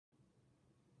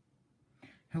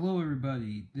Hello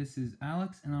everybody, this is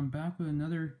Alex and I'm back with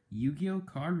another Yu-Gi-Oh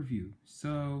card review.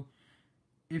 So,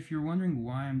 if you're wondering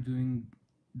why I'm doing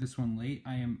this one late,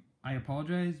 I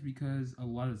apologize because a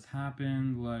lot has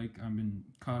happened, like I've been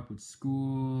caught up with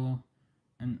school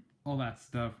and all that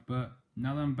stuff, but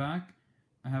now that I'm back,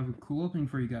 I have a cool opening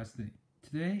for you guys today.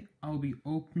 Today, I'll be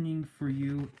opening for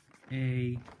you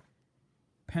a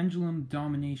Pendulum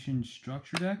Domination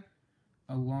structure deck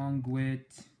along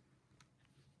with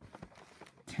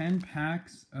 10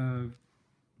 packs of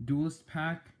Duelist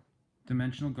pack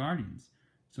Dimensional Guardians.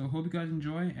 So hope you guys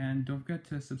enjoy, and don't forget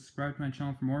to subscribe to my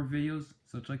channel for more videos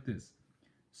such like this.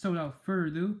 So without further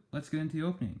ado, let's get into the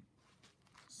opening.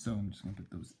 So I'm just going to put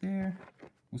those there.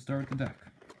 We'll start with the deck.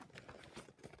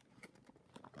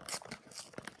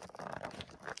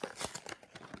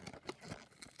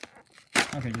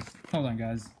 Okay, just hold on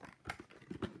guys.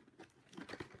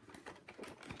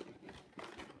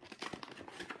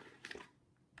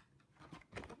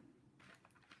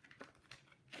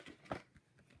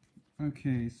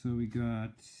 Okay, so we got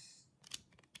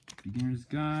Beginner's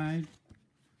Guide,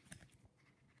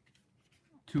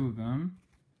 2 of them.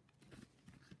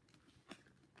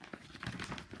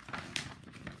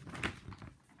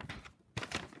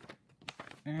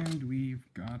 And we've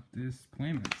got this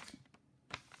playlist.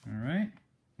 Alright,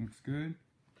 looks good.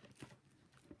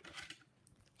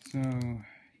 So,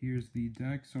 here's the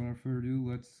deck. So without further ado,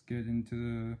 let's get into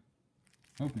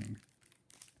the opening.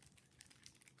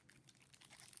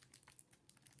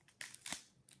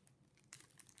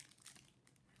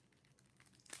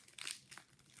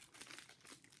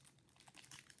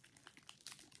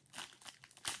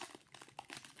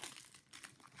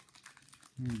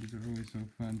 These are always so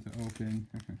fun to open.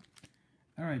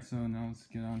 Alright, so now let's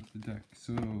get on to the deck.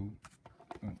 So,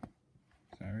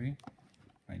 sorry,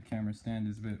 my camera stand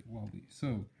is a bit wobbly.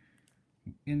 So,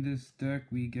 in this deck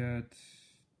we get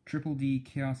Triple D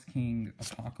Chaos King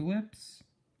Apocalypse,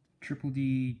 Triple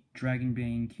D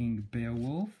Dragonbane King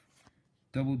Beowulf,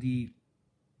 Double D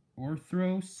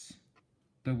Orthros,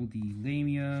 Double D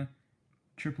Lamia,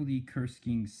 Triple D Curse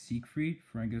King Siegfried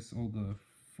for I guess all the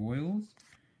foils.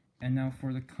 And now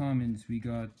for the commons, we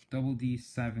got Double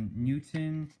D7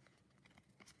 Newton,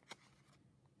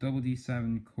 Double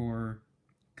D7 Core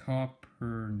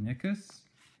Copernicus.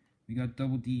 We got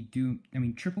Triple D Doom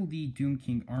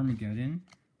King Armageddon,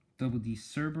 Double D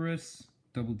Cerberus,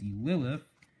 Double D Lilith,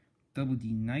 Double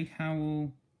D Night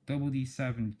Howl, Double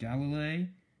D7 Galilei,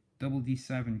 Double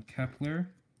D7 Kepler,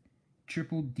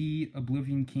 Triple D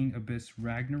Oblivion King Abyss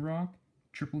Ragnarok,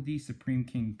 Triple D Supreme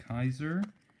King Kaiser,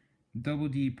 Double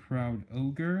D Proud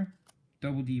Ogre,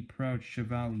 Double D Proud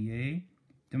Chevalier,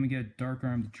 then we get Dark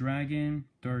Armed Dragon,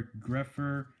 Dark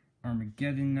Grepher,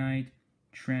 Armageddon Knight,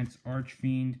 Trance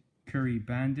Archfiend, Curry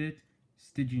Bandit,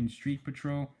 Stygian Street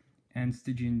Patrol, and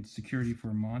Stygian Security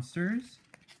for Monsters.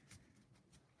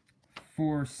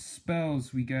 For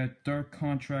spells, we get Dark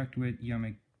Contract with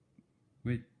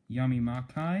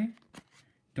Yamimakai,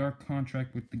 Dark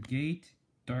Contract with the Gate,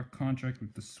 Dark Contract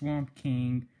with the Swamp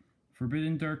King,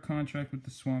 Forbidden Dark Contract with the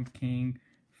Swamp King,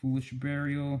 Foolish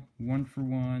Burial,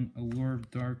 1-for-1, Allure of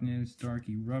Darkness, Dark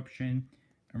Eruption,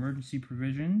 Emergency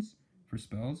Provisions for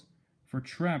spells. For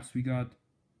traps, we got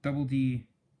Double D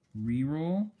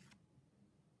Reroll,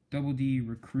 Double D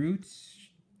Recruits,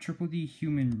 Triple D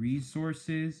Human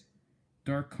Resources,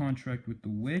 Dark Contract with the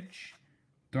Witch,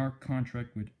 Dark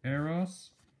Contract with Eros,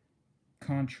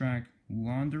 Contract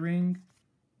Laundering,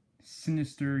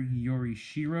 Sinister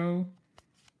Yorishiro,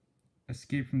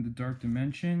 Escape from the Dark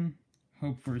Dimension,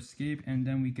 Hope for Escape, and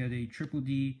then we get a Triple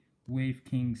D Wave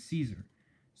King Caesar.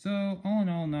 So, all in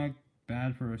all, not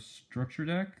bad for a structure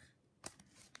deck.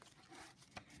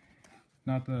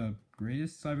 Not the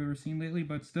greatest I've ever seen lately,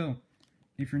 but still,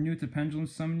 if you're new to Pendulum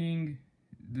Summoning,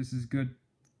 this is good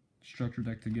structure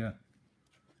deck to get.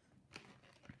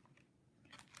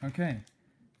 Okay.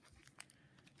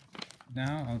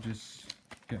 Now, I'll just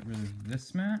get rid of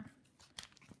this mat.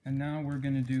 And now we're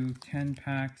going to do 10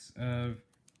 packs of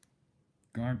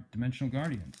Dimensional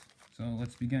Guardians. So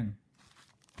let's begin.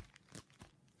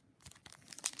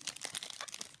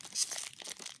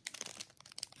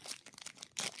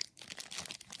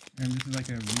 And this is like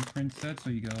a reprint set, so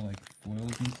you got like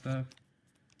foils and stuff.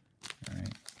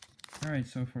 Alright,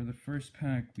 so for the first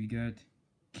pack we get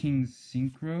King's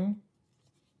Synchro,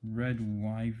 Red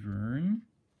Wyvern,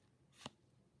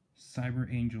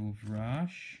 Cyber Angel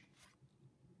Vrash,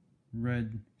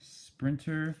 Red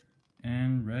Sprinter,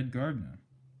 and Red Gardner.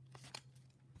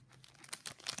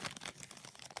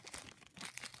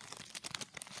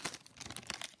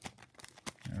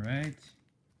 Alright,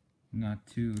 not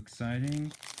too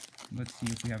exciting. Let's see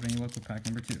if we have any local pack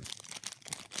number 2.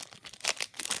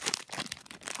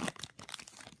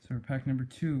 So for pack number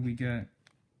 2, we get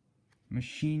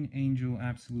Machine Angel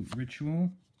Absolute Ritual,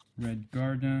 Red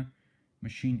Gardna,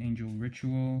 Machine Angel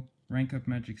Ritual, Rank Up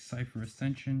Magic Cipher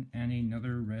Ascension, and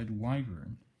another Red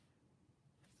Wyvern.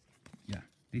 Yeah,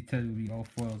 they said it would be all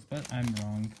foils, but I'm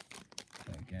wrong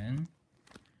again.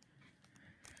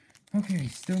 Okay,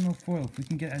 still no foil. If we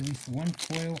can get at least one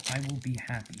foil, I will be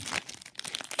happy.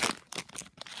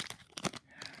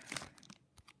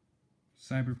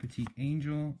 Cyber Petite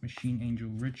Angel, Machine Angel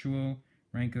Ritual,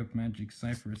 Rank Up Magic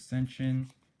Cipher Ascension,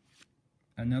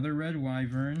 another Red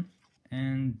Wyvern,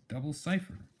 and double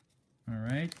Cipher.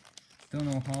 Alright, still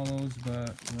no hollows,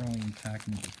 but we're only in pack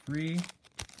number 3.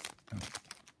 Oh.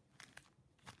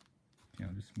 Okay,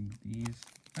 I'll just move these.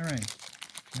 Alright,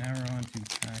 now we're on to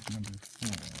pack number 4.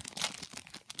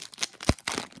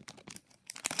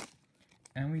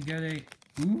 And we get a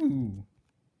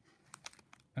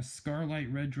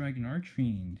Scarlight Red Dragon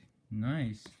Archfiend.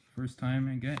 Nice. First time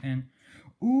I get, and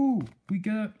we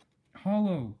get a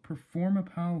hollow Perform a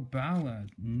Pal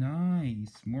Ballad. Nice.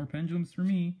 More pendulums for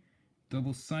me.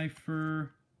 Double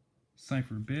Cipher,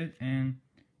 Cipher Bit, and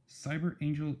Cyber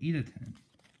Angel Edaten.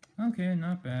 Okay,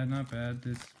 not bad, not bad.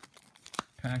 This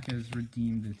pack has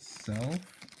redeemed itself.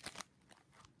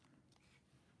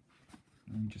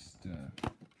 Let me just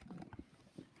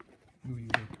move you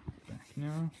back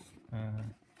now.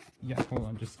 Yeah, hold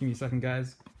on, just give me a second,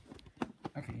 guys.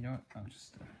 Okay, you know what? I'll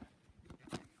just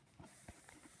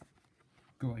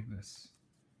go like this.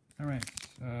 Alright,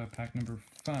 pack number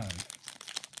 5.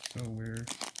 So we're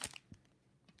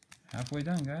halfway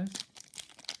done, guys.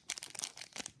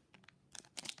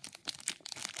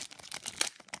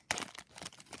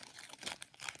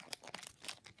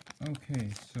 Okay,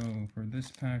 so for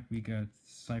this pack we got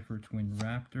Cipher Twin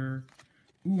Raptor.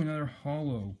 Another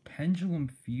hollow Pendulum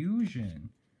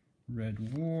Fusion. Red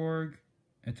Warg,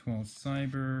 Etoile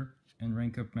Cyber, and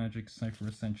Rank Up Magic Cipher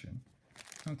Ascension.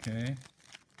 Okay,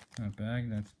 not bad.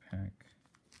 That's pack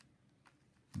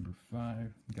number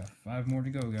 5. We got 5 more to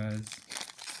go, guys.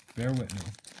 Bear with me.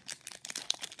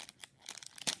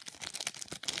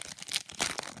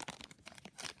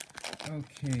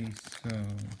 Okay, so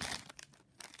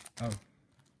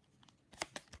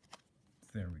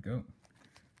there we go.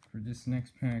 For this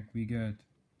next pack, we got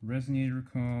Resonator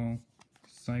Call,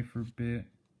 Cipher Bit,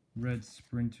 Red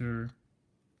Sprinter.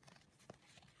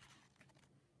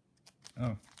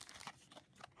 Oh,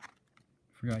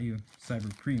 forgot you.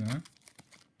 Cyber Prima.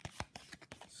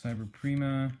 Cyber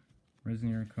Prima,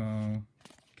 Resonator Call.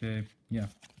 Okay, yeah,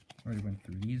 already went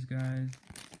through these guys.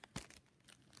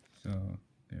 So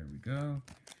there we go.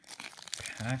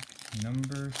 Pack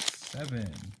number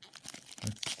 7.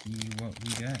 Let's see what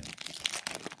we get.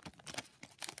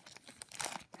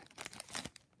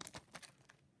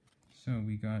 So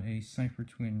we got a Cipher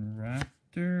Twin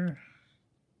Raptor,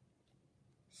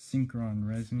 Synchron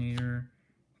Resonator,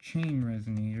 Chain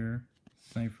Resonator,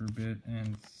 Cipher Bit,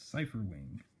 and Cipher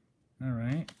Wing.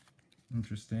 Alright,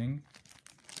 interesting.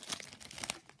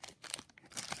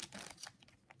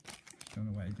 Don't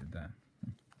know why I did that.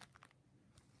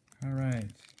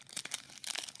 Alright.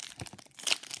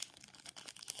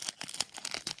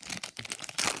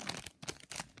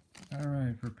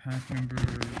 Alright, for pack number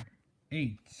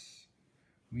 8.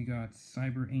 We got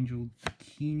Cyber Angel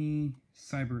Bikini,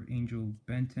 Cyber Angel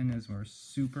Benton as our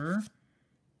super,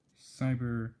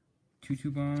 Cyber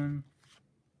Tutubon,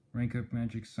 Rank Up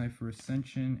Magic Cipher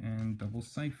Ascension, and Double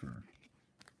Cipher.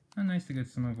 Nice to get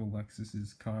some of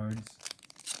Alexis's cards.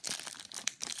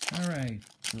 Alright,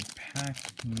 for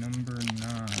pack number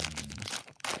 9.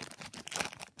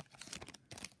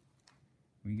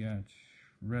 We got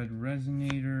Red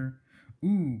Resonator,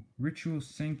 Ritual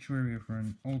Sanctuary for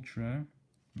an Ultra,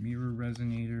 Mirror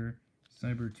Resonator,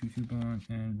 Cyber Tutubon,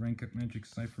 and Rank Up Magic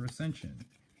Cipher Ascension.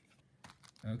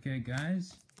 Okay,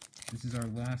 guys, this is our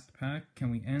last pack.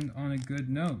 Can we end on a good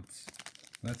note?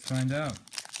 Let's find out.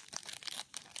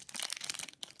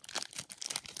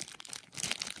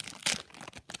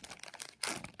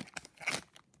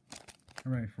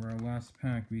 Alright, for our last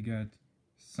pack, we got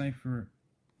Cipher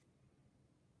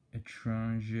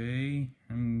Étranger.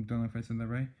 I don't know if I said that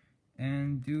right.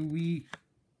 And do we...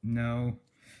 No.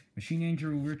 Machine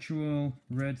Angel Ritual,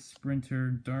 Red Sprinter,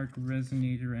 Dark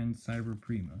Resonator, and Cyber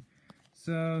Prima.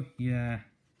 So, yeah.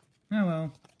 Oh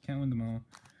well, can't win them all.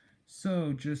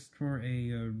 So, just for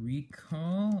a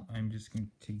recall, I'm just going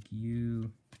to take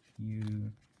you,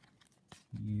 and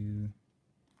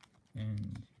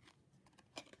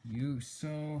you.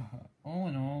 So, all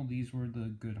in all, these were the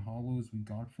good hollows we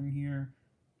got from here.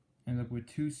 Ended up with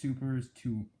 2 supers,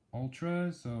 2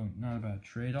 ultras, so not a bad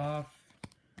trade-off.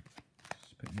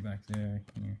 Just put you back there.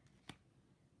 Here.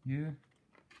 You.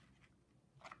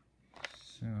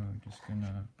 Just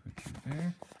gonna put you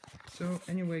there. So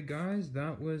anyway, guys,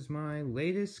 that was my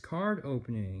latest card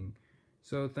opening.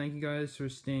 So thank you guys for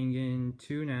staying in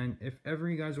tune, and if ever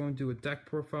you guys want to do a deck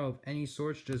profile of any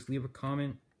sorts, just leave a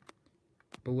comment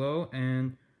below,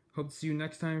 and hope to see you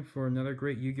next time for another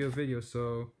great Yu-Gi-Oh video.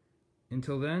 So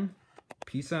until then,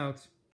 peace out.